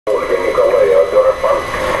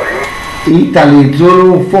Italy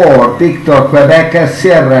Zulu 4 Victor Quebec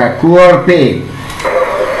Sierra QRP.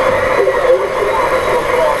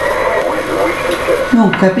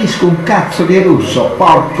 Non capisco un cazzo di russo,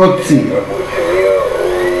 porco zio.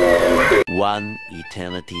 One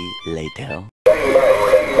eternity later.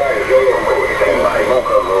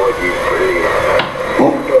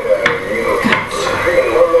 Oh, cazzo.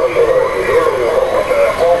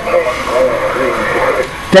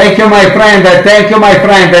 Thank you my friend, thank you my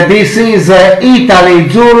friend. This is Italy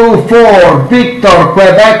Zulu 4 Victor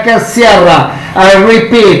Quebec Sierra. I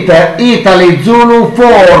repeat, Italy Zulu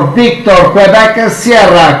 4 Victor Quebec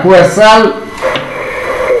Sierra QSL.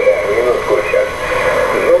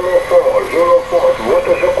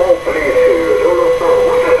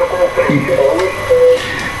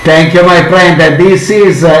 Thank you my friend, this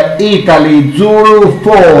is Italy Zulu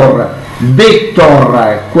 4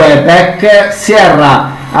 Victor Quebec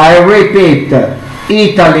Sierra. I repeat,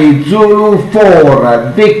 Italy Zulu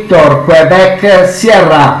 4 Victor Quebec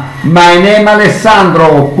Sierra. My name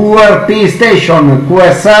Alessandro, QRP station,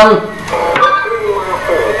 QSL.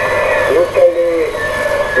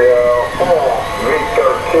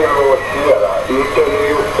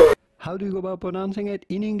 How do you go about pronouncing it?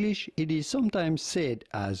 In English, it is sometimes said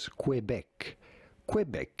as Quebec.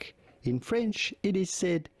 Quebec. In French, it is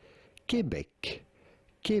said Quebec.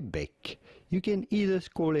 Quebec. You can either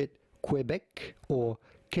call it Quebec or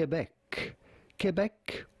Quebec.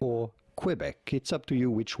 Quebec or Quebec. It's up to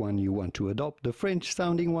you which one you want to adopt. The French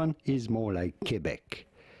sounding one is more like Quebec.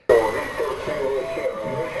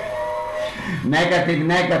 Negative,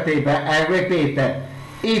 negative, I repeat,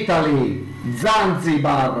 Italy,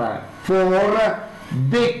 Zanzibar, 4,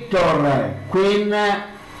 Victor, Queen,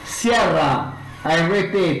 Sierra. I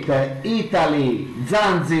repeat, Italy,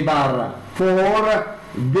 Zanzibar, 4,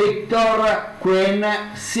 Victor, Queen,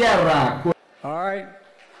 Sierra. All right,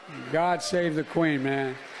 God save the Queen,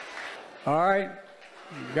 man. All right,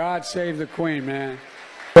 God save the Queen, man.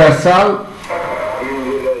 Universal.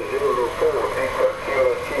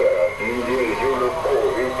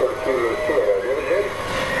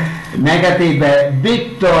 Negative,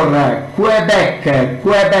 Victor, Quebec,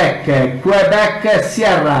 Quebec, Quebec,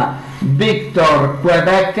 Sierra. Victor,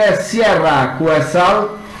 Quebec, Sierra,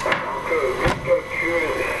 QSL.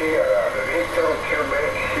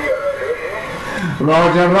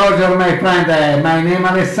 Roger, Roger, my friend, my name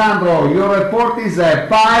Alessandro, your report is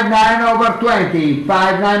 59/20,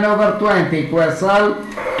 59/20, QSL.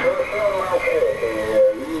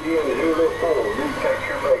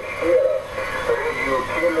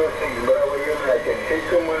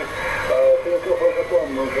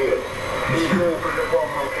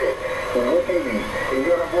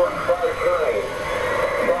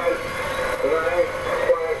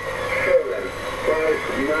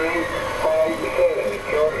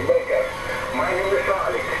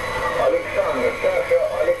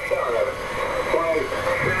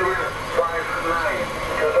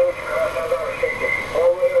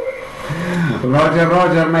 Roger,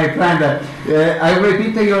 Roger, my friend. I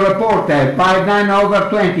repeat your report.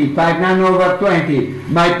 59/20, 59/20.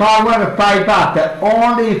 My power 5 watt,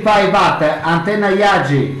 only 5 watt. Antenna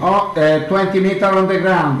Yagi, 20 meter on the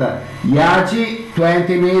ground. Yagi,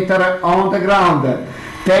 20 meter on the ground.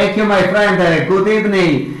 Thank you, my friend. Good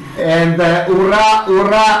evening. And urrà,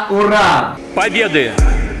 urrà, urrà. Победы!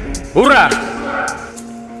 Ура!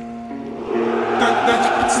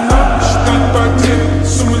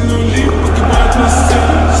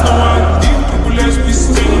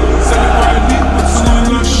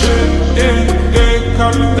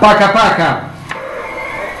 Пока-пока.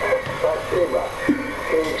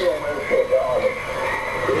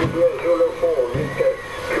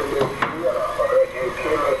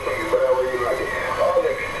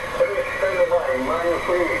 Alex,